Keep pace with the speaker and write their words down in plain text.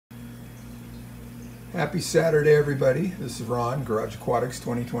Happy Saturday, everybody. This is Ron, Garage Aquatics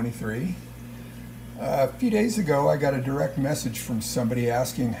 2023. A few days ago, I got a direct message from somebody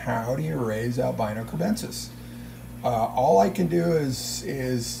asking, how do you raise Albino Kribensis? All I can do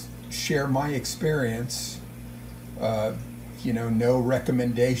is share my experience. No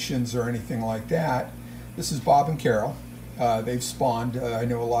recommendations or anything like that. This is Bob and Carol. They've spawned. I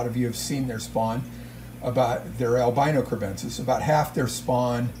know a lot of you have seen their spawn, about their Albino Kribensis. About half their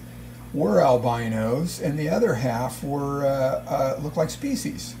spawn were albinos, and the other half were look like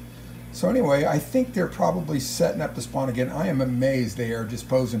species. So anyway, I think they're probably setting up the spawn again. I am amazed they are just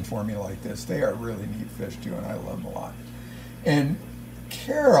posing for me like this. They are really neat fish too, and I love them a lot. And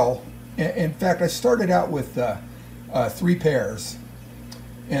Carol, in fact, I started out with 3 pairs,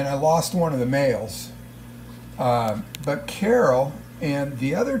 and I lost one of the males. But Carol and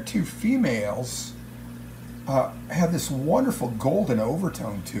the other 2 females have this wonderful golden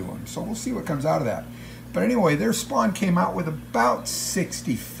overtone to them, so we'll see what comes out of that. But anyway, their spawn came out with about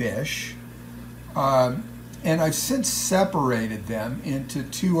 60 fish, and I've since separated them into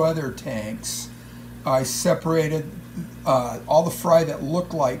 2 other tanks. I separated all the fry that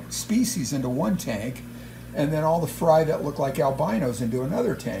looked like species into one tank, and then all the fry that looked like albinos into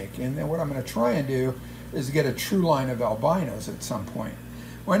another tank. And then what I'm going to try and do is get a true line of albinos at some point.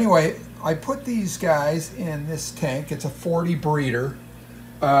 Well, anyway, I put these guys in this tank. It's a 40 breeder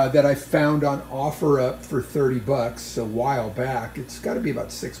that I found on OfferUp for 30 bucks a while back. It's got to be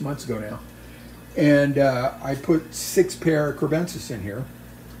about 6 months ago now. And I put 6 pair of Kribensis in here.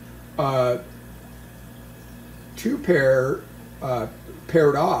 2 pair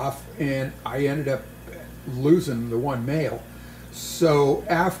paired off, and I ended up losing the 1 male. So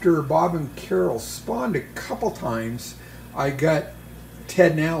after Bob and Carol spawned a couple times, I got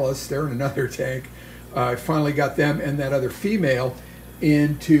Ted and Alice, they're in another tank. I finally got them and that other female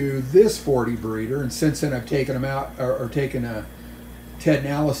into this 40 breeder, and since then I've taken them out, or taken Ted and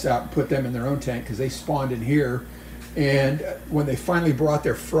Alice out and put them in their own tank because they spawned in here. And when they finally brought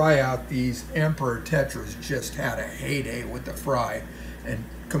their fry out, these Emperor Tetras just had a heyday with the fry and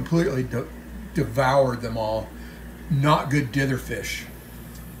completely devoured them all. Not good dither fish.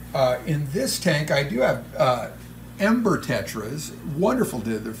 In this tank, I do have Ember Tetras, wonderful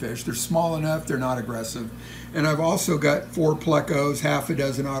dither fish. They're small enough, they're not aggressive. And I've also got 4 Plecos, half a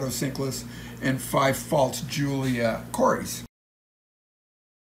dozen Autosynclus, and 5 False Julia Cories.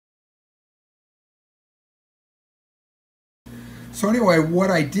 So anyway, what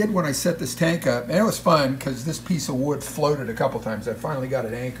I did when I set this tank up, and it was fun because this piece of wood floated a couple times. I finally got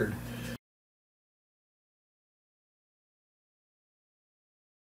it anchored.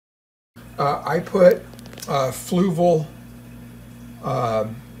 I put fluval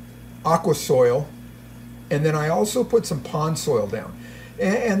aqua soil, and then I also put some pond soil down.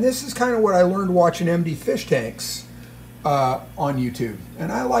 And this is kind of what I learned watching MD fish tanks on YouTube.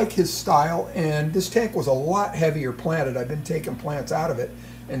 And I like his style, and this tank was a lot heavier planted. I've been taking plants out of it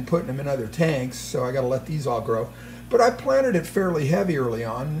and putting them in other tanks, so I got to let these all grow. But I planted it fairly heavy early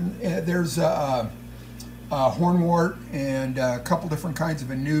on. There's hornwort and a couple different kinds of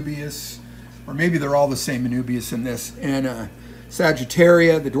Anubias, or maybe they're all the same Anubias in this, and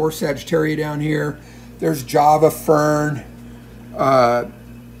Sagittaria, the dwarf Sagittaria down here. There's Java fern.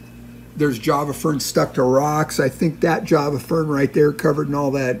 There's Java fern stuck to rocks. I think that Java fern right there covered in all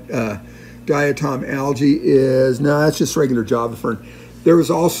that diatom algae is, no, that's just regular Java fern. There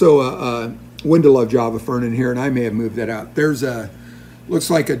was also a Windalove Java fern in here, and I may have moved that out. There's a, looks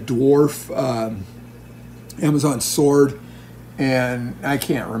like a dwarf Amazon sword, and I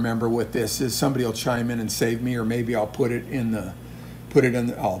can't remember what this is. Somebody will chime in and save me, or maybe I'll put it in the,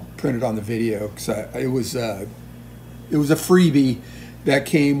 I'll print it on the video, because it was a freebie that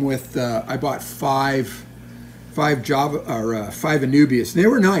came with. I bought 5 Java, or 5 Anubias. And they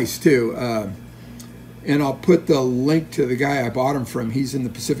were nice too. And I'll put the link to the guy I bought them from. He's in the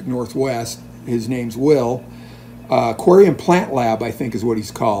Pacific Northwest. His name's Will. Aquarium Plant Lab, I think, is what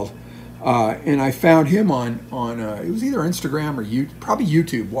he's called. And I found him on it was either Instagram or probably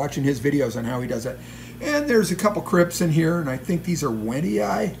YouTube, watching his videos on how he does that. And there's a couple crypts in here, and I think these are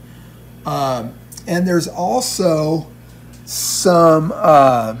Wentii. And there's also some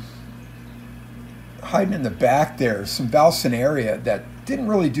hiding in the back there, some Valsinaria that didn't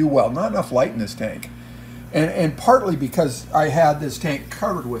really do well. Not enough light in this tank. And partly because I had this tank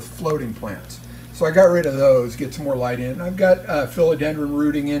covered with floating plants. So I got rid of those, get some more light in. I've got philodendron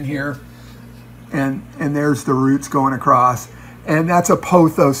rooting in here. And there's the roots going across. And that's a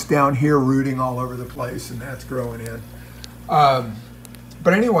pothos down here rooting all over the place, and that's growing in.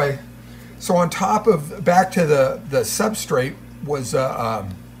 But anyway, so on top of, back to the substrate was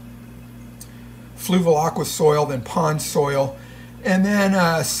fluvial aqua soil, then pond soil, and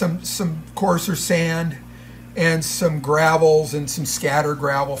then some coarser sand and some gravels and some scatter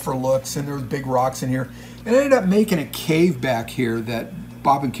gravel for looks, and there was big rocks in here. And I ended up making a cave back here that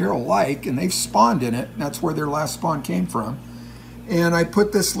Bob and Carol like, and they've spawned in it. And that's where their last spawn came from. And I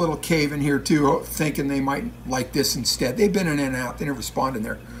put this little cave in here too, thinking they might like this instead. They've been in and out. They never spawned in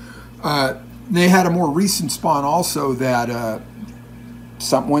there. They had a more recent spawn also that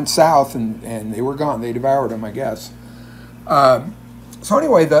something went south and they were gone. They devoured them, I guess. So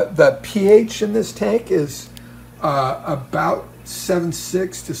anyway, the pH in this tank is about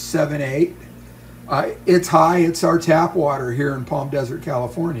 7.6 to 7.8. It's high. It's our tap water here in Palm Desert,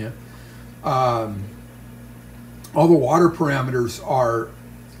 California. All the water parameters are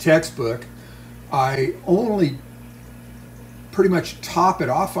textbook. I only pretty much top it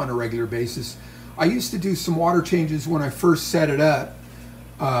off on a regular basis. I used to do some water changes when I first set it up.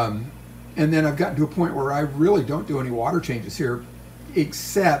 And then I've gotten to a point where I really don't do any water changes here,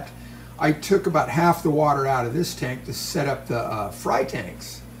 except I took about half the water out of this tank to set up the fry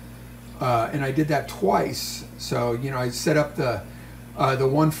tanks. And I did that twice. So, you know, I set up the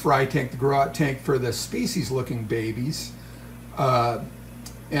one fry tank, the grow out tank for the species looking babies.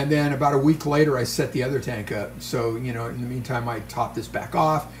 And then about a week later, I set the other tank up. So, you know, in the meantime, I topped this back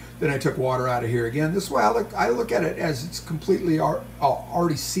off. Then I took water out of here again. This way I look at it as it's completely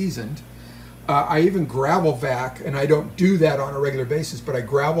already seasoned. I even gravel vac, and I don't do that on a regular basis, but I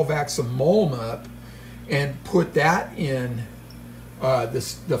gravel vac some mulm up and put that in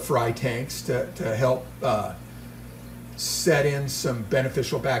the fry tanks to help set in some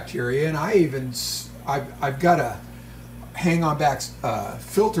beneficial bacteria. And I've got a hang on back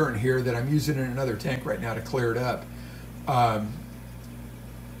filter in here that I'm using in another tank right now to clear it up.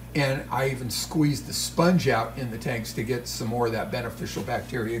 And I even squeezed the sponge out in the tanks to get some more of that beneficial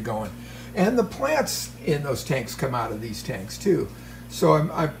bacteria going. And the plants in those tanks come out of these tanks too. So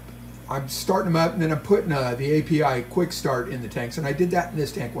I'm starting them up, and then I'm putting the API Quick Start in the tanks. And I did that in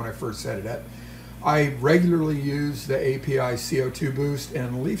this tank when I first set it up. I regularly use the API CO2 Boost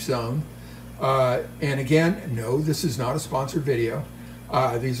and Leaf Zone. And again, no, this is not a sponsored video.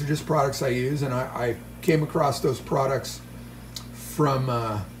 These are just products I use, and I came across those products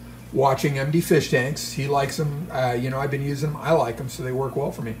from watching MD Fish Tanks. He likes them. You know, I've been using them. I like them, so they work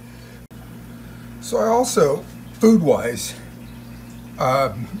well for me. So I also, food-wise,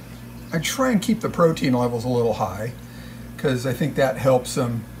 I try and keep the protein levels a little high because I think that helps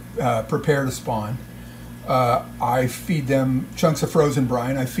them prepare to spawn. I feed them chunks of frozen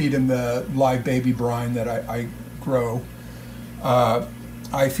brine. I feed them the live baby brine that I grow.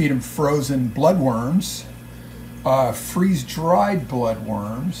 I feed them frozen bloodworms, freeze-dried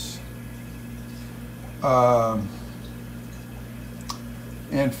bloodworms,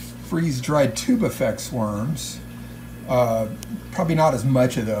 and freeze-dried tubifex worms. Probably not as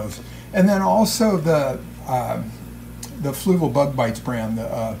much of those. And then also the fluvial bug bites brand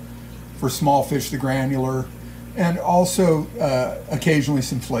for small fish, the granular, and also occasionally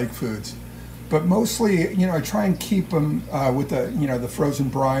some flake foods. But mostly, you know, I try and keep them with the frozen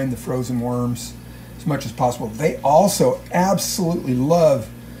brine, the frozen worms, as much as possible. They also absolutely love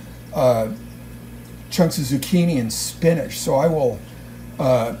chunks of zucchini and spinach. So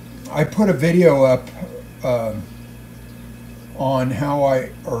I put a video up on how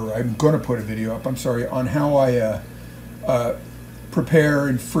I'm going to put a video up, I'm sorry, on how I prepare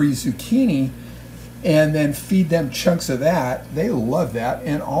and freeze zucchini and then feed them chunks of that. They love that.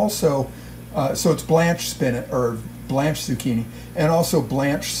 And also, so it's blanched spinach, or blanched zucchini, and also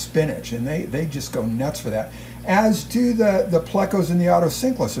blanched spinach, and they just go nuts for that, as do the plecos and the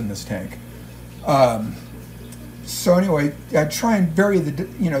autosynclus in this tank. So anyway, I try and vary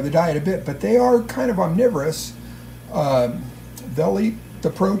the diet a bit, but they are kind of omnivorous. They'll eat the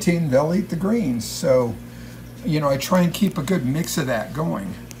protein, they'll eat the greens. So, you know, I try and keep a good mix of that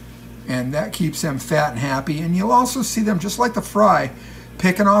going, and that keeps them fat and happy. And you'll also see them, just like the fry,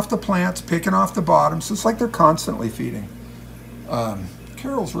 picking off the plants, picking off the bottom. So it's like they're constantly feeding.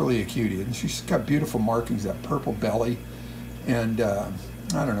 Carol's really a cutie, and she's got beautiful markings, that purple belly, and I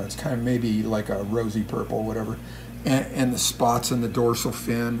don't know, it's kind of maybe like a rosy purple, whatever, and the spots in the dorsal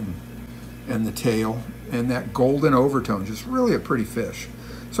fin and the tail, and that golden overtone, just really a pretty fish.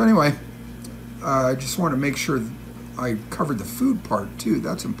 So anyway, I just want to make sure I covered the food part too.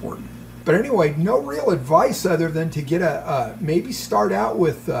 That's important. But anyway, no real advice other than to get maybe start out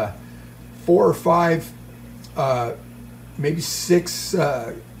with 4 or 5, maybe 6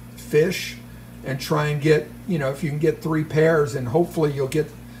 fish, and try and get, you know, if you can get 3 pairs, and hopefully you'll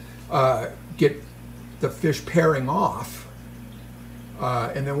get the fish pairing off.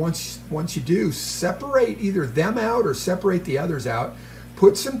 And then once you do, separate either them out or separate the others out.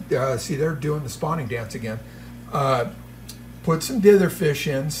 Put some, see, they're doing the spawning dance again. Put some dither fish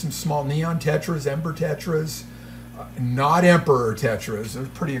in, some small neon tetras, ember tetras, not emperor tetras. They're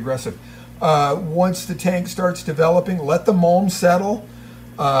pretty aggressive. Once the tank starts developing, let the mulm settle.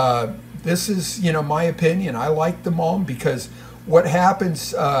 This is, you know, my opinion. I like the mulm because what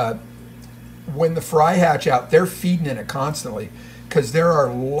happens when the fry hatch out, they're feeding in it constantly because there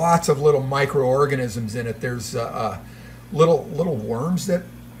are lots of little microorganisms in it. There's little worms that,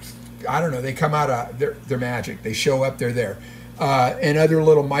 I don't know, they come out of, they're magic. They show up, they're there. And other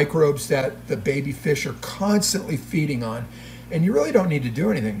little microbes that the baby fish are constantly feeding on. And you really don't need to do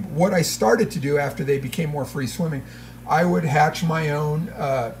anything. What I started to do after they became more free swimming, I would hatch my own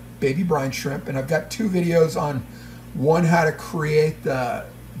baby brine shrimp. And I've got 2 videos on, one how to create the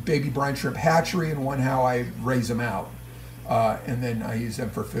baby brine shrimp hatchery and one how I raise them out. And then I use them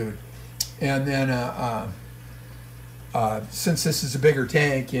for food. And then since this is a bigger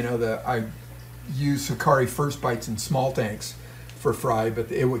tank, you know, I use Hikari first bites in small tanks for fry,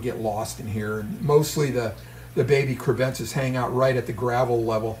 but it would get lost in here. And mostly the baby Kribensis hang out right at the gravel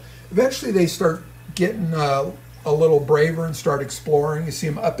level. Eventually they start getting a little braver and start exploring. You see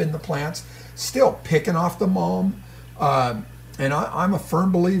them up in the plants, still picking off the mulm. And I'm a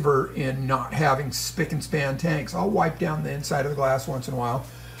firm believer in not having spick and span tanks. I'll wipe down the inside of the glass once in a while.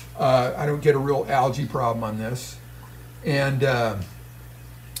 I don't get a real algae problem on this. And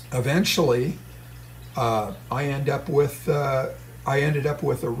eventually, I ended up with a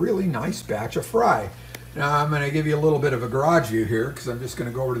really nice batch of fry. Now I'm going to give you a little bit of a garage view here because I'm just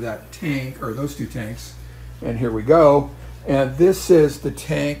going to go over to that tank, or those 2 tanks, and here we go. And this is the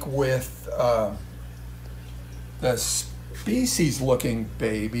tank with the species-looking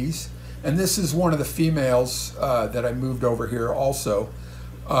babies, and this is one of the females that I moved over here also.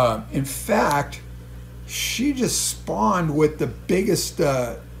 In fact, she just spawned with the biggest,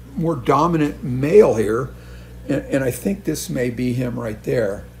 more dominant male here, and I think this may be him right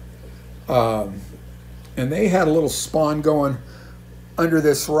there. And they had a little spawn going under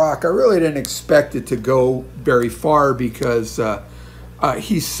this rock. I really didn't expect it to go very far because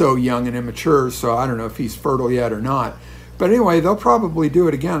he's so young and immature, so I don't know if he's fertile yet or not. But anyway, they'll probably do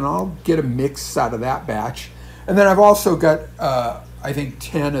it again. I'll get a mix out of that batch. And then I've also got, I think,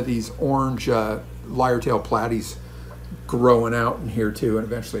 10 of these orange lyre-tail platies growing out in here too, and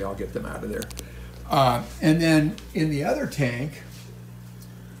eventually I'll get them out of there. And then in the other tank,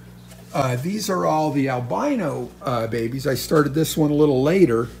 these are all the albino babies. I started this one a little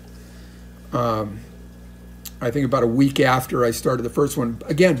later. I think about a week after I started the first one.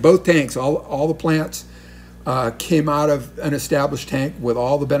 Again, both tanks, all the plants came out of an established tank with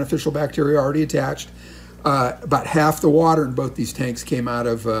all the beneficial bacteria already attached. About half the water in both these tanks came out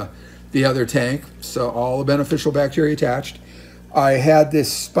of the other tank, so all the beneficial bacteria attached. I had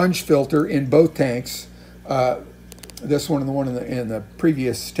this sponge filter in both tanks, this one and the one in the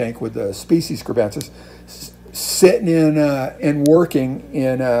previous tank with the species Kribensis, sitting in and working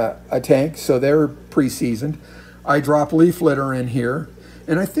in a tank, so they're pre-seasoned. I drop leaf litter in here,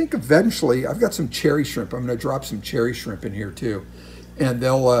 and I think eventually I've got some cherry shrimp. I'm going to drop some cherry shrimp in here too, and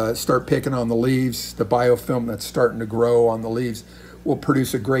they'll start picking on the leaves. The biofilm that's starting to grow on the leaves will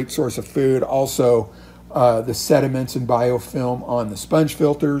produce a great source of food. Also, the sediments and biofilm on the sponge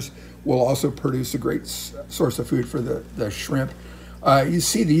filters will also produce a great source of food for the shrimp. You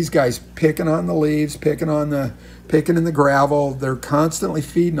see these guys picking on the leaves, picking in the gravel. They're constantly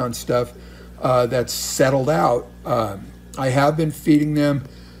feeding on stuff that's settled out. I have been feeding them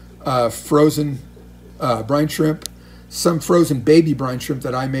frozen brine shrimp, some frozen baby brine shrimp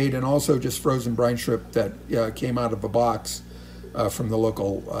that I made, and also just frozen brine shrimp that came out of a box from the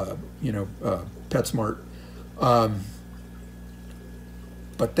local, PetSmart.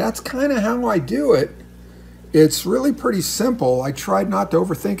 But that's kind of how I do it. It's really pretty simple. I tried not to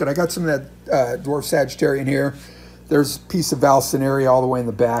overthink it. I got some of that dwarf Sagittarian here. There's a piece of Valsinaria all the way in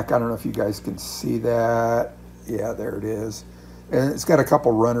the back. I don't know if you guys can see that. Yeah, there it is. And it's got a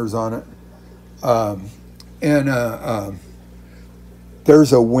couple runners on it.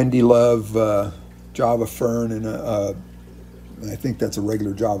 There's a Windy Love Java Fern, and I think that's a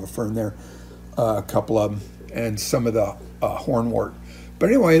regular Java Fern there. A couple of them, and some of the hornwort. But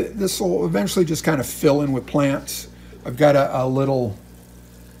anyway, this will eventually just kind of fill in with plants. I've got a little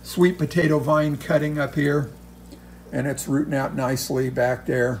sweet potato vine cutting up here, and it's rooting out nicely back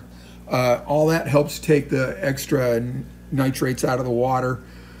there. All that helps take the extra nitrates out of the water.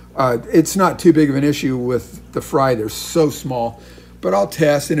 It's not too big of an issue with the fry. They're so small, but I'll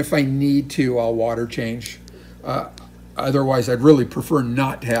test, and if I need to, I'll water change. otherwise I'd really prefer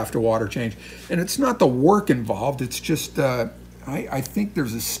not to have to water change. And it's not the work involved, it's just I think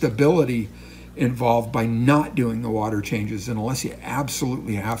there's a stability involved by not doing the water changes unless you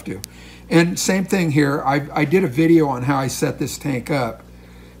absolutely have to. And same thing here, I did a video on how I set this tank up,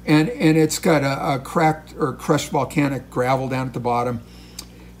 and it's got a cracked or crushed volcanic gravel down at the bottom,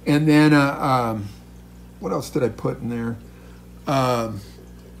 and then what else did I put in there?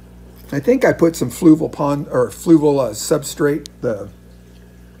 I think I put some fluvial pond or fluvial substrate, the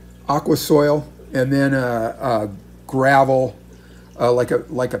aqua soil, and then gravel, like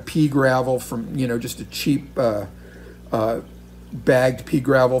a pea gravel from, you know, just a cheap bagged pea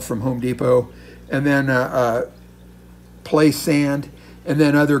gravel from Home Depot, and then play sand, and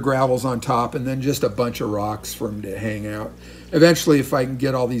then other gravels on top, and then just a bunch of rocks for them to hang out. Eventually, if I can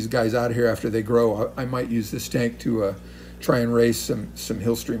get all these guys out of here after they grow, I might use this tank to try and raise some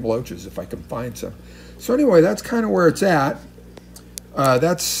hill stream loaches if I can find some. So anyway, that's kind of where it's at.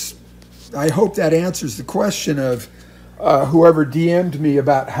 I hope that answers the question of whoever DM'd me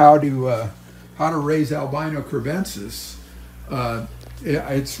about how to raise Albino Kribensis. I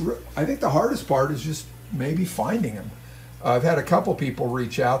think the hardest part is just maybe finding them. I've had a couple people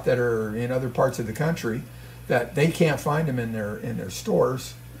reach out that are in other parts of the country that they can't find them in their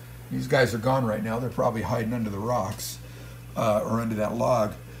stores. These guys are gone right now. They're probably hiding under the rocks or under that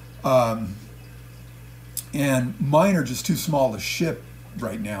log. And mine are just too small to ship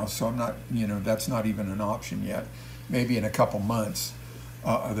right now, so I'm not, you know, that's not even an option yet. Maybe in a couple months.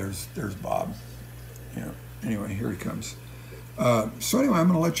 There's Bob. Yeah. Anyway, here he comes. So anyway, I'm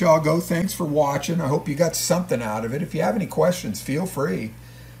going to let you all go. Thanks for watching. I hope you got something out of it. If you have any questions, feel free.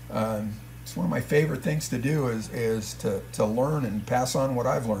 It's one of my favorite things to do is to learn and pass on what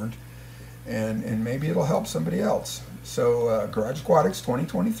I've learned, and maybe it'll help somebody else. So Garage Aquatics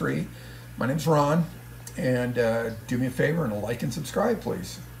 2023. My name's Ron, and do me a favor and like and subscribe,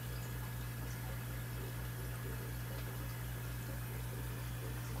 please.